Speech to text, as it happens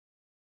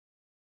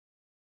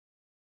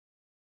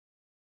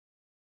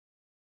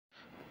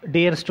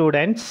Dear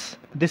students,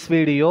 this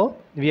video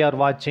we are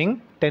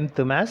watching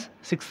 10th Maths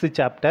 6th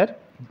chapter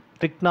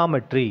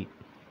Trigonometry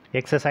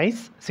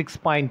exercise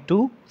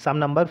 6.2 sum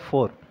number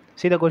 4.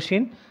 See the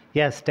question.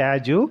 A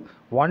statue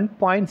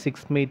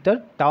 1.6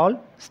 meter tall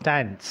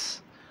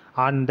stands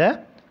on the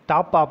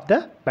top of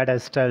the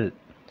pedestal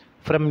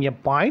from a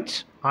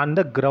point on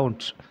the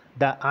ground.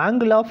 The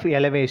angle of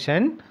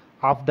elevation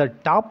of the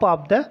top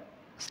of the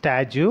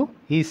statue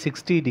is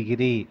 60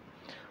 degree,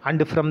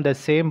 and from the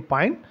same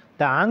point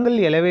the angle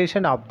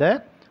elevation of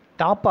the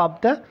top of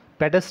the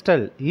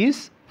pedestal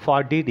is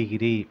 40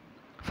 degree.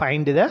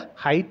 Find the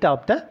height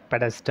of the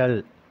pedestal.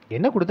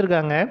 என்ன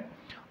கொடுத்துருக்காங்க?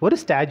 ஒரு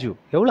statue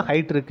எவ்வளோ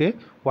height இருக்குது?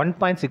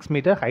 1.6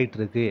 metre height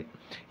இருக்குது.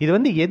 இது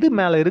வந்து எது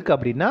மேலே இருக்குது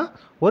அப்படின்னா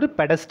ஒரு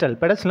பெடஸ்டல்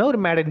ஒரு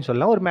மேடைன்னு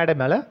சொல்லலாம். ஒரு மேடை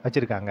மேலே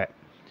வச்சுருக்காங்க.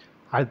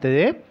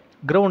 அடுத்தது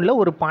கிரவுண்டில்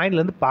ஒரு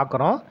பாயிண்ட்லேருந்து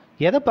பார்க்குறோம்.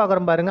 எதை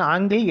பார்க்குறோம் பாருங்கள்?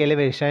 ஆங்கிள்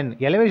எலிவேஷன்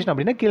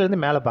அப்படின்னா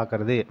கீழேருந்து மேலே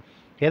பார்க்குறது.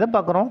 எதை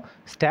பார்க்குறோம்?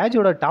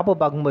 ஸ்டாச்சுவோட டாப்பை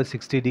பார்க்கும்போது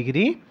 60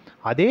 டிகிரி,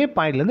 அதே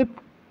பாயிண்ட்லேருந்து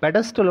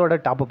பெடஸ்டலோட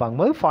டாப்பை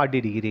பார்க்கும்போது 40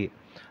 டிகிரி.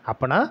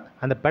 அப்போனா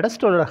அந்த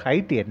பெடஸ்டலோட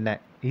ஹைட் என்ன?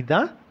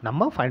 இதுதான்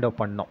நம்ம ஃபைண்ட் அவுட்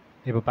பண்ணோம்.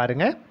 இப்போ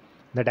பாருங்கள்,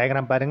 இந்த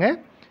டயக்ராம் பாருங்கள்.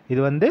 இது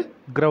வந்து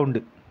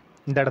கிரவுண்டு.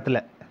 இந்த இடத்துல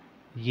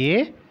ஏ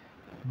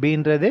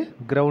பின்றது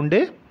கிரவுண்டு,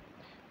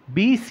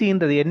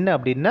 பிசின்றது என்ன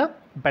அப்படின்னா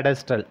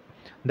பெடஸ்டல்.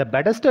 இந்த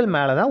பெடஸ்டல்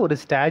மேலே தான் ஒரு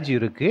ஸ்டாச்சு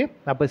இருக்குது.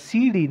 அப்போ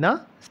சிடினா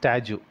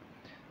ஸ்டாச்சு,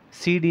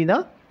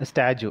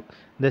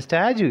 இந்த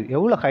ஸ்டாச்சு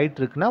எவ்வளோ ஹைட்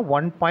இருக்குன்னா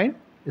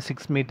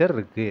 1.6 மீட்டர்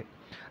இருக்குது.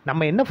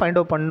 நம்ம என்ன ஃபைண்ட்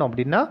அவுட் பண்ணோம்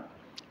அப்படின்னா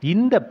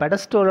இந்த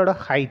பெடஸ்டலோட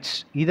ஹைட்ஸ்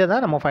இதை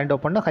தான் நம்ம ஃபைண்ட்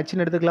அவுட் பண்ணோம்.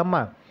 ஹச்ன்னு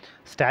எடுத்துக்கலாமா?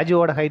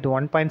 ஸ்டாச்சுவோட ஹைட்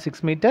 1.6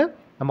 மீட்டர்.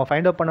 நம்ம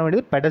ஃபைண்ட் அவுட் பண்ண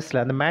வேண்டியது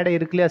பெடஸ்டில் அந்த மேடை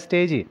இருக்கு இல்லையா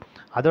ஸ்டேஜ்,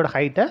 அதோட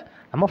ஹைட்டை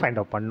நம்ம ஃபைண்ட்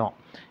அவுட் பண்ணோம்.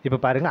 இப்போ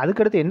பாருங்கள்,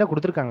 அதுக்கடுத்து என்ன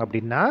கொடுத்துருக்காங்க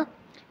அப்படின்னா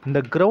இந்த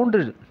கிரவுண்டு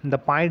இந்த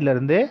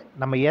பாயிண்ட்லேருந்து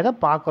நம்ம எதை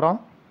பார்க்குறோம்?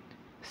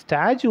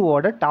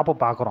 ஸ்டாச்சுவோட டாப்பை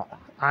பார்க்குறோம்.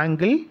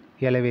 Angle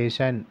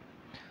elevation.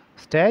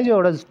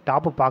 ஸ்டாச்சுவோட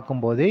டாப்பை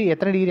பார்க்கும்போது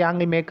எத்தனை டிகிரி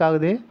ஆங்கிள் மேக்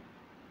ஆகுது?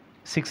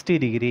 60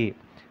 டிகிரி.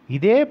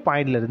 இதே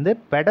பாயிண்ட்லேருந்து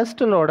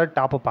பெடஸ்டலோட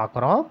டாப்பை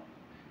பார்க்குறோம்.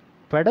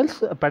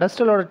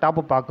 பெடஸ்டலோட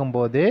டாப்பை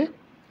பார்க்கும்போது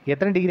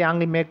எத்தனை டிகிரி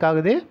ஆங்கிள் மேக்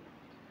ஆகுது?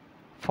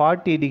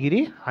 40 டிகிரி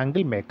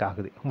ஆங்கிள் மேக்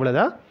ஆகுது.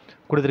 இவ்வளோதான்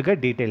கொடுத்துருக்க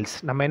டீட்டெயில்ஸ்.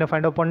 நம்ம என்ன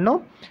ஃபைண்ட் அவுட் பண்ணோம்?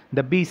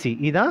 இந்த பிசி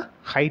இதான்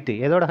ஹைட்டு.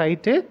 எதோட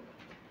ஹைட்டு?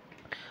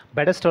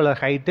 பெடஸ்டலோட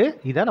ஹைட்டு.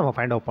 இதான் நம்ம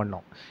ஃபைண்ட் அவுட்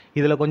பண்ணோம்.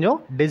 இதில் கொஞ்சம்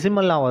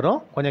டெசிமல்லாம் வரும்,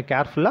 கொஞ்சம்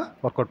கேர்ஃபுல்லாக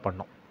ஒர்க் அவுட்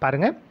பண்ணோம்.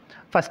 பாருங்கள்,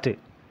 ஃபஸ்ட்டு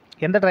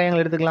எந்த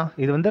ட்ரையாங்கிள் எடுத்துக்கலாம்?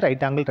 இது வந்து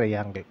ரைட் ஆங்கிள்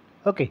ட்ரையாங்கிள்.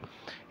 ஓகே,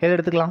 எது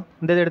எடுத்துக்கலாம்?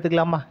 இந்த இது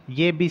எடுத்துக்கலாமா?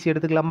 ஏபிசி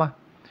எடுத்துக்கலாமா?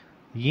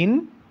 இன்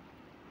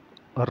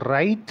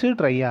ரைட்டு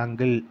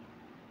ட்ரையாங்கிள்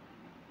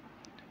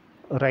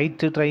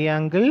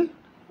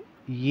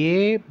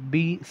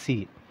ஏபிசி.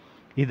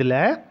 இதில்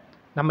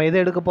நம்ம எதை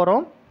எடுக்க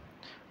போகிறோம்?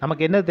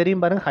 நமக்கு என்ன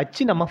தெரியும் பாருங்கள்,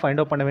 ஹச் நம்ம ஃபைண்ட்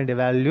அவுட் பண்ண வேண்டிய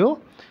வேல்யூ.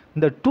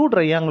 இந்த 2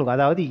 ட்ரையாங்கிளுக்கும்,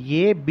 அதாவது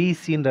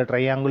ஏபிசின்ற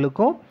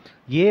ட்ரையாங்கிளுக்கும்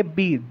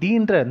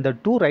ஏபிடின்ற இந்த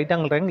 2 ரைட்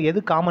ஆங்கிள் ட்ரையாங்கிள் எது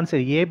காமன்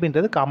சைடு?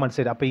 ஏபின்றது common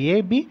side. அப்போ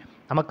ஏபி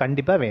நம்ம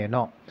கண்டிப்பாக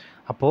வேணும்.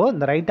 அப்போது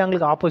இந்த ரைட்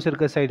ஆங்கிளுக்கு ஆப்போசிட்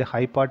இருக்க சைடு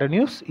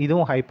ஹைபாட்டன்யூஸ்,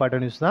 இதுவும்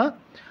ஹைபாட்டன்யூஸ் தான்.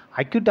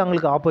 அக்யூட்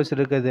ஆங்கிளுக்கு ஆப்போசிட்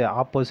இருக்கிறது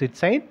ஆப்போசிட்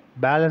சைடு,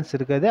 பேலன்ஸ்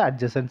இருக்கிறது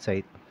அட்ஜசன்ட்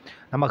சைடு.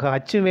 நமக்கு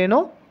ஹச்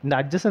வேணும், இந்த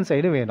அட்ஜசன்ட்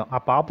சைடு வேணும்.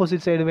 அப்போ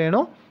ஆப்போசிட் சைடு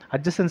வேணும்,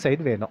 அட்ஜசன்ட்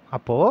சைடு வேணும்.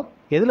 அப்போது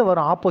எதில்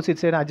வரும்?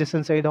 ஆப்போசிட் சைடு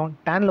அட்ஜசன்ட் சைடும்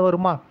டேனில்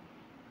வருமா?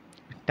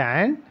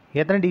 டேன்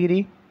எத்தனை டிகிரி?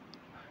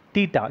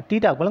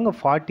 டீட்டாக்குள்ள இங்கே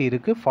 40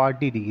 இருக்குது,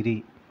 40 degree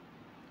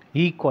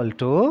equal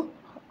to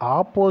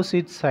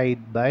opposite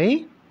side by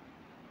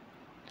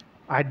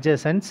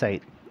adjacent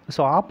side.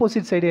 So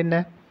opposite side என்ன?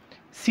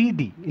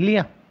 சிடி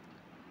இல்லையா?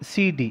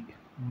 CD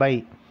by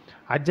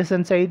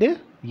adjacent side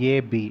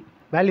AB.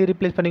 Value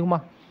replace பண்ணிக்குமா?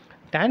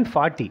 tan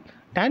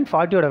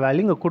 40யோட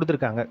value இங்கே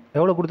கொடுத்துருக்காங்க.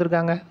 எவ்வளோ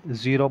கொடுத்துருக்காங்க?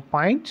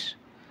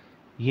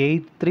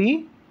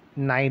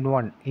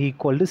 0.8391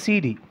 equal to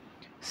CD.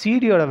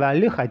 சிடியோட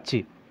value H.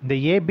 இந்த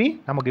ஏபி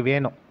நமக்கு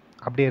வேணும்,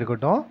 அப்படியே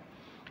இருக்கட்டும்.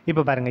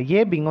 இப்போ பாருங்கள்,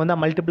 ஏபி இங்கே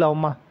வந்தால் மல்டிபிள்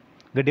ஆகுமா?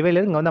 இங்கே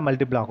டிவைடர் இங்கே வந்தால்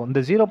மல்டிபிள் ஆகும். இந்த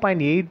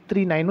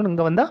 0.8391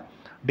 இங்கே வந்தால்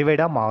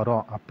டிவைடாக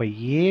மாறும். அப்போ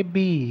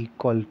AB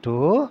equal to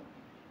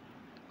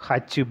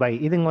H by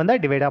இது இங்கே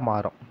வந்தால் டிவைடாக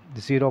மாறும்.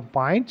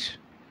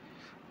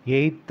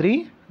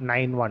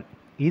 0.8391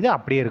 இது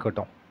அப்படியே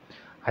இருக்கட்டும்.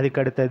 அதுக்கு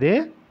அடுத்தது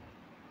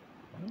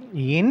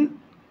இன்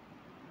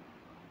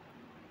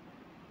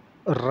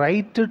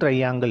ரைட்டு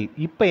ட்ரையாங்கிள்.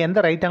 இப்போ எந்த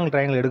ரைட் ஆங்கிள்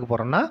ட்ரையாங்கிள் எடுக்க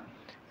போகிறோம்னா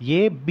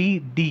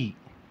ஏபிடி.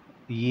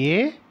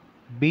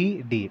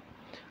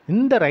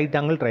 இந்த ரைட்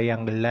ஆங்கிள்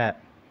ட்ரையாங்கிளில்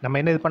நம்ம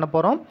என்ன இது பண்ண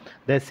போகிறோம்?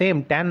 த சேம்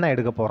டேன் தான்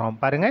எடுக்க போகிறோம்.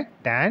 பாருங்கள்,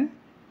 டேன்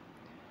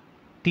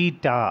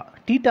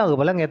டீட்டாவுக்கு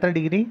போல அங்கே எத்தனை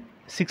டிகிரி?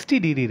 60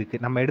 டிகிரி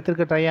இருக்குது. நம்ம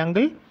எடுத்துருக்க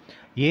ட்ரையாங்கிள்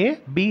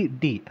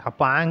ஏபிடி.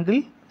 அப்போ angle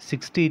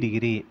 60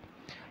 degree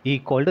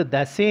equal to the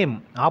same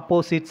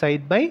opposite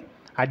side by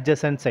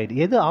adjacent side.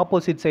 எது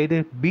ஆப்போசிட் சைடு?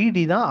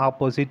 பிடி தான்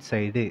ஆப்போசிட்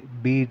சைடு.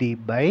 பிடி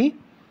பை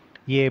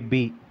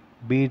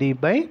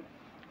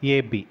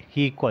ஏபி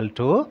ஈக்குவல்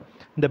டு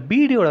இந்த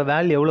பிடியோட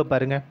வேல்யூ எவ்வளோ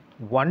பாருங்கள்?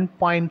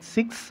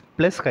 1.6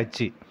 ப்ளஸ்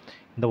ஹச்.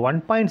 இந்த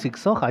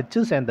 1.6ம்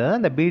ஹச்சும் சேர்ந்தது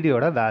அந்த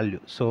பிடியோட value.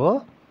 So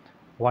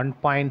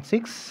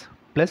 1.6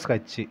 plus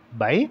H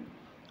by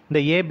இந்த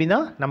ஏபி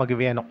தான் நமக்கு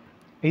வேணும்.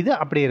 இது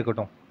அப்படியே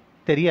இருக்கட்டும்,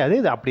 தெரியாது,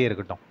 இது அப்படியே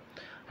இருக்கட்டும்.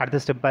 அடுத்த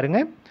ஸ்டெப்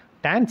பாருங்கள்.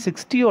 tan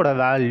 60யோட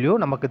வேல்யூ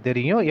நமக்கு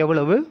தெரியும்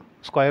எவ்வளவு,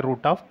 square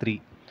root of 3.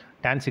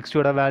 tan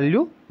 60யோட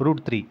value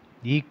 √3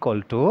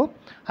 equal to,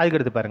 அதுக்கு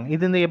எடுத்து பாருங்கள்,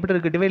 இது இந்த எப்படி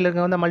இருக்குது, டிவைடில்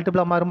இருக்க வந்து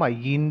மல்டிப்ளாக மாறுமா,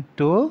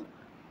 into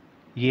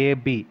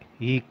AB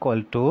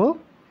equal to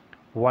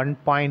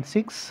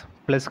 1.6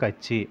 plus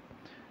H.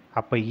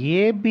 அப்போ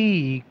AB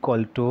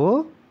equal to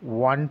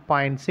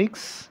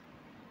 1.6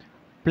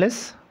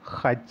 plus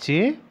H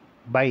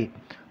by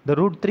இந்த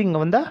 √3 இங்கே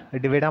வந்தால்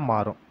டிவைடாக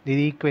மாறும். இது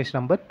ஈக்குவேஷன்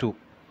நம்பர் 2.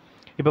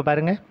 இப்போ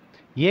பாருங்கள்,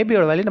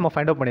 ஏபியோட வேல்யூ நம்ம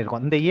ஃபைண்ட் அவுட்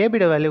பண்ணியிருக்கோம். இந்த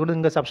ஏபியோட வேல்யூ கூட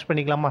இங்கே சப்ஸ்ட்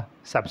பண்ணிக்கலாமா,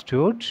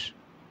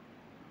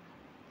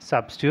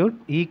 சப்ஸ்டியூட்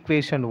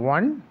ஈக்குவேஷன்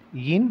 1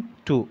 இன்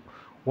 2.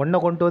 1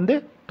 கொண்டு வந்து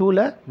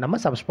 2ல் நம்ம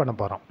சப்ஸ்ட் பண்ண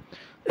போகிறோம்.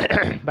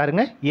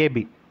 பாருங்கள்,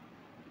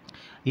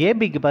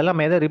 ஏபிக்கு பதிலாக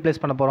நம்ம எதை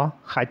ரீப்ளேஸ் பண்ண போகிறோம்,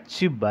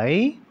 ஹச் பை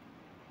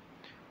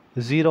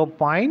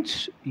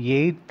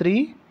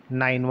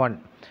 0.8391.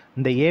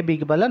 இந்த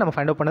ஏபிக்கு பதிலாக நம்ம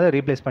ஃபைண்ட் அவுட் பண்ணதை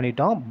ரீப்ளேஸ்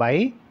பண்ணிட்டோம். By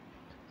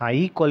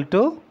equal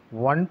to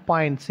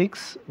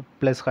 1.6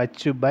 plus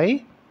H by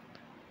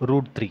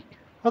 √3.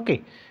 Okay,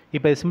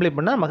 இப்போ சிம்பிளை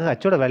பண்ணால் நமக்கு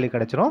ஹச்சோட வேல்யூ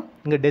கிடச்சிரும்.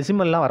 இங்கே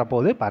டெசிமல்லாம்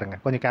வரப்போகுது,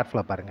 பாருங்கள், கொஞ்சம்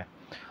கேர்ஃபுல்லாக பாருங்கள்.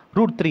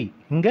 √3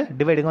 இங்கே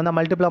டிவைடிங் வந்தால்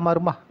மல்டிப்ளாக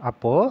மாறுமா,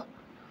 அப்போது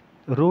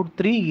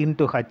 √3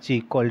 into H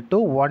equal to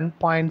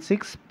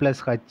 1.6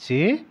 plus H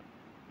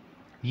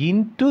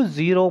into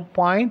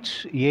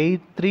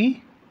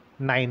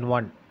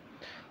 0.8391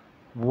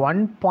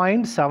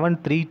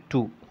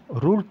 1.732.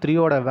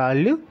 √3யோட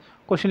value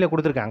கொஷினில்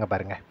கொடுத்துருக்காங்க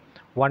பாருங்கள்,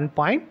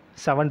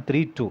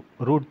 1.732.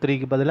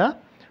 √3க்கு பதிலாக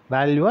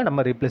வேல்யூவை நம்ம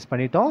ரீப்ளேஸ்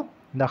பண்ணிட்டோம்.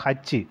 இந்த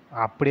ஹச்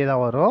அப்படியே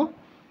தான் வரும்,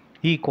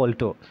 ஈக்குவல்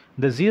டு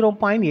இந்த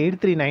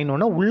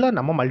 0.8391 உள்ளே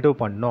நம்ம மல்டிப்ளை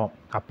பண்ணோம்.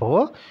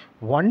 அப்போது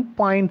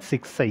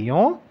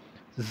 1.6ஐயும்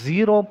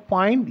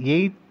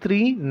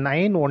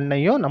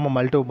 0.8391ஐயும் நம்ம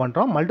மல்டிப்ளை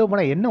பண்ணுறோம். மல்டிப்ளை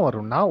பண்ணால் என்ன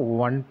வரும்னா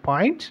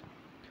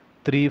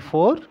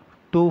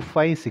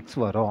 1.34256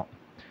 வரும்.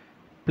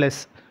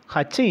 ப்ளஸ்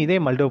ஹச்சை இதே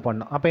மல்டிப்ளை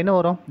பண்ணோம். அப்போ என்ன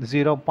வரும்,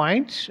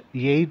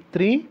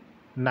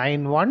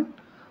 0.8391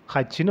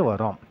 ஹச்னு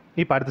வரும்.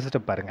 இப்போ அடுத்த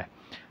ஸ்டெப் பாருங்கள்,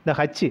 இந்த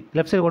ஹச்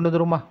லெஃப்ட் சைடு கொண்டு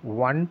வந்துருமா,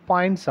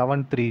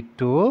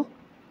 1.732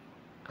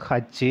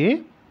 ஹச்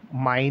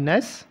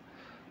மைனஸ்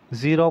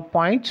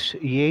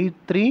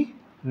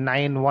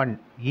 0.8391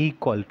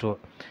 ஈக்குவல் டு,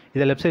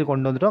 இதை லெஃப்ட் சைடு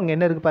கொண்டு வந்துட்டோம். அங்கே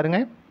என்ன இருக்குது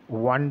பாருங்கள்,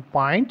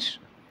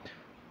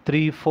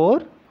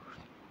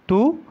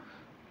 1.342.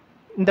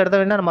 இந்த இடத்த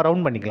வேணால் நம்ம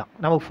ரவுண்ட் பண்ணிக்கலாம்,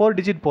 நமக்கு 4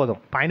 டிஜிட் போதும்,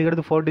 பாயிண்ட்டுக்கு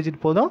எடுத்து 4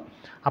 டிஜிட் போதும்.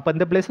 அப்போ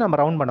இந்த பிளேஸ் நம்ம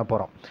ரவுண்ட் பண்ண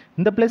போகிறோம்.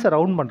 இந்த பிளேஸை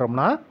ரவுண்ட்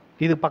பண்ணுறோம்னா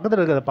இது பக்கத்தில்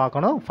இருக்கிறத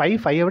பார்க்கணும்.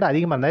 5 விட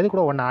அதிகமாக இருந்தால் இது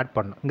கூட 1 ஆட்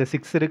பண்ணணும். இங்கே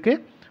 6 இருக்குது,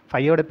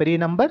 5 பெரிய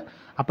நம்பர்.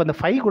 அப்போ இந்த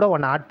 5 கூட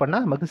 1 ஆட்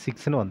பண்ணால் நமக்கு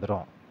 6ன்னு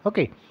வந்துடும்.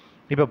 ஓகே,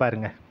 இப்போ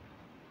பாருங்கள்,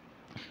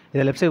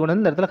 இதை லெஃப்ட் சைடு கொண்டு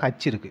வந்து இந்த இடத்துல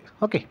ஹச் இருக்குது.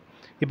 ஓகே,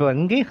 இப்போ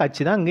இங்கேயும்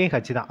ஹச் தான், இங்கேயும்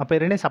ஹச் தான். அப்போ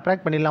ரெண்டையும்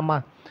சப்ராக்ட் பண்ணிடலாமா,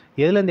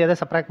 எதுலேருந்து எதை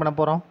சப்ராக்ட் பண்ண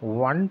போகிறோம்,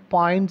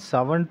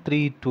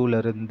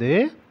 1.732லேருந்து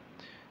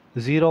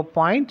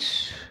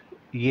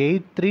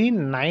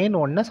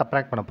 0.8391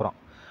 சப்ராக்ட் பண்ண போகிறோம்.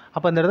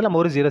 அப்போ இந்த இடத்துல நம்ம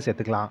ஒரு 0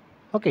 சேர்த்துக்கலாம்.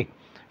 ஓகே,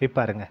 இப்போ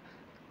பாருங்கள்,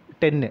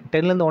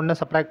 10லேருந்து 1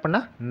 சப்ராக்ட்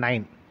பண்ணால்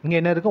 9. இங்கே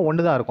என்ன இருக்கும்,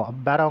 1 தான் இருக்கும்.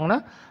 அப்போ வேறு வாங்கினா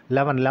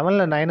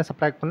 11ல் 9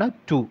 சப்ராக்ட் பண்ணால்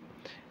 2.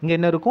 இங்கே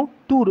என்ன இருக்கும்,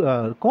 2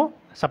 இருக்கும்,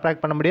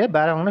 சப்ராக்ட் பண்ண முடியாது.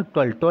 வேறு வாங்கினா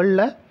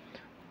 12ல்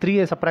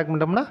 3 சப்ராக்ட்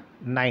பண்ணோம்னா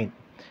 9.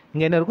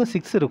 இங்கே என்ன இருக்கும்,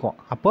 6 இருக்கும்.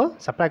 அப்போது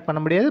சப்ராக்ட் பண்ண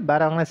முடியாது.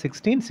 வேறு வாங்கினா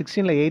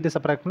 16ல் 8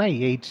 சப்ராக்ட் பண்ணால்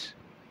 8.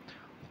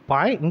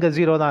 இங்கே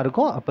 0 தான்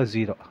இருக்கும், அப்போ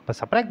 0. அப்போ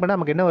சப்ராக்ட் பண்ணால்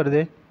நமக்கு என்ன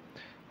வருது,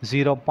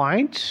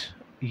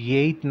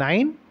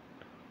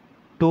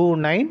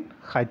 0.8929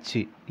 ஹச்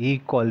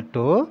ஈக்குவல்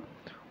டு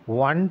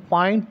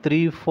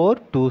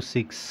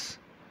 1.3426.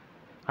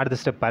 அடுத்த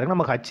ஸ்டெப் பாருங்கள்,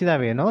 நமக்கு ஹச்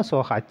தான் வேணும். So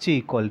H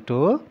equal to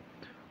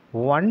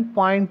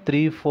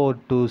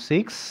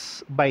 1.3426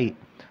 by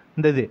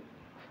இந்த இது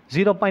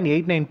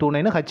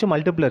 0.8929 ஹச்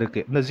மல்டிபிள்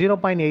இருக்குது. இந்த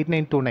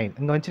 0.8929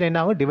 இங்கே வச்சுன்னா என்ன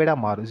ஆகும், டிவைடாக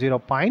மாறும்.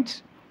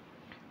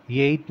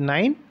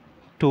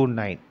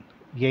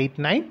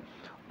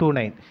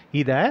 0.8929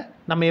 இதை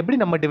நம்ம எப்படி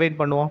நம்ம டிவைட்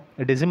பண்ணுவோம்,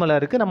 டெசிமலாக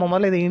இருக்குது. நம்ம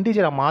முதல்ல இதை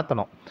இன்டிஜராக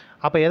மாற்றணும்.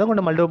 அப்போ எதை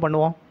கொண்டு மல்டிபிள்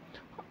பண்ணுவோம்,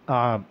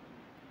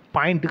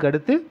 பாயிண்ட்டுக்கு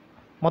அடுத்து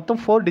மொத்தம்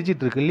 4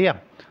 டிஜிட் இருக்குது இல்லையா.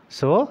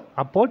 ஸோ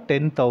அப்போது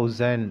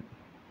 10,000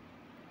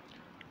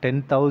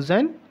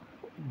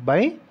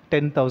 பை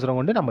 10,000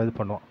 கொண்டு நம்ம இது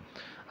பண்ணுவோம்.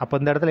 அப்போ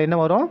இந்த இடத்துல என்ன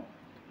வரும்,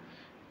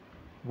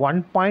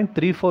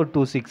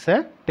 1.3426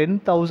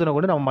 10,000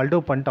 கொண்டு நம்ம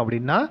மல்டிபிள் பண்ணிட்டோம்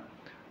அப்படின்னா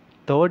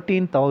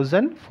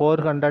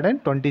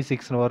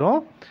 13,426 வரும்.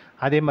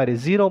 அதே மாதிரி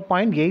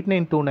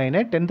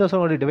 0.8929 10,000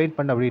 கொண்டு டிவைட்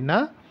பண்ண அப்படின்னா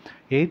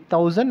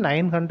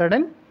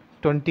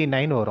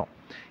 8,929 வரும்.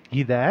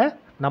 இதை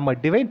நம்ம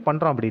டிவைட்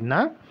பண்ணுறோம் அப்படின்னா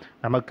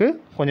நமக்கு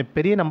கொஞ்சம்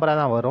பெரிய நம்பராக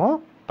தான் வரும்.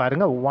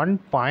 பாருங்கள்,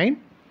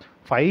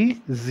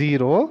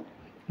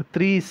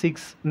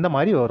 1.5036 இந்த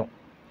மாதிரி வரும்.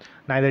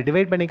 நான் இதை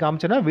டிவைட் பண்ணி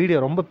காமிச்சேன்னா வீடியோ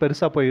ரொம்ப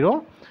பெருசாக போயிடும்.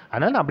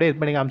 அதனால் நான் அப்படியே இது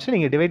பண்ணி காமிச்சு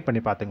நீங்கள் டிவைட்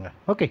பண்ணி பார்த்துங்க.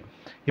 ஓகே,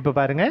 இப்போ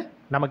பாருங்கள்,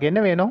 நமக்கு என்ன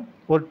வேணும்,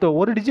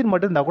 ஒரு டிஜிட்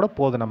மட்டும் இருந்தால் கூட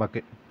போதும் நமக்கு.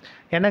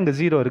 ஏன்னா இங்கே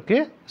 0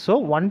 இருக்குது. ஸோ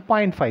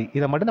 1.5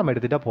 இதை மட்டும் நம்ம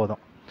எடுத்துகிட்டால்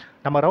போதும்.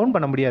 நம்ம ரவுண்ட்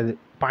பண்ண முடியாது,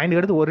 பாயிண்ட்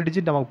எடுத்து ஒரு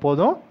டிஜிட் நமக்கு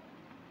போதும்.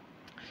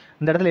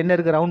 இந்த இடத்துல என்ன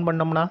இருக்குது, ரவுண்ட்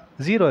பண்ணோம்னா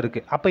 0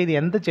 இருக்குது. அப்போ இது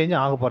எந்த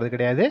சேஞ்சும் ஆக போகிறது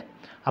கிடையாது.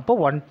 அப்போ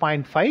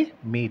 1.5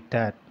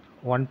 மீட்டர்.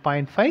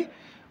 1.5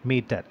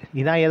 மீட்டர்.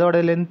 இதான் எதோட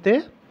லென்த்து,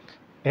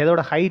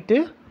 எதோட ஹைட்டு,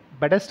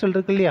 பெடஸ்டல்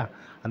இருக்கு இல்லையா,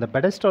 அந்த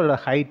பெடஸ்டலோட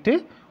height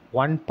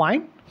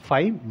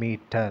 1.5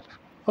 metre.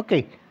 Okay,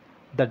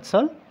 that's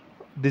all.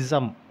 This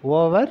sum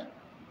over.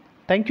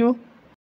 Thank you.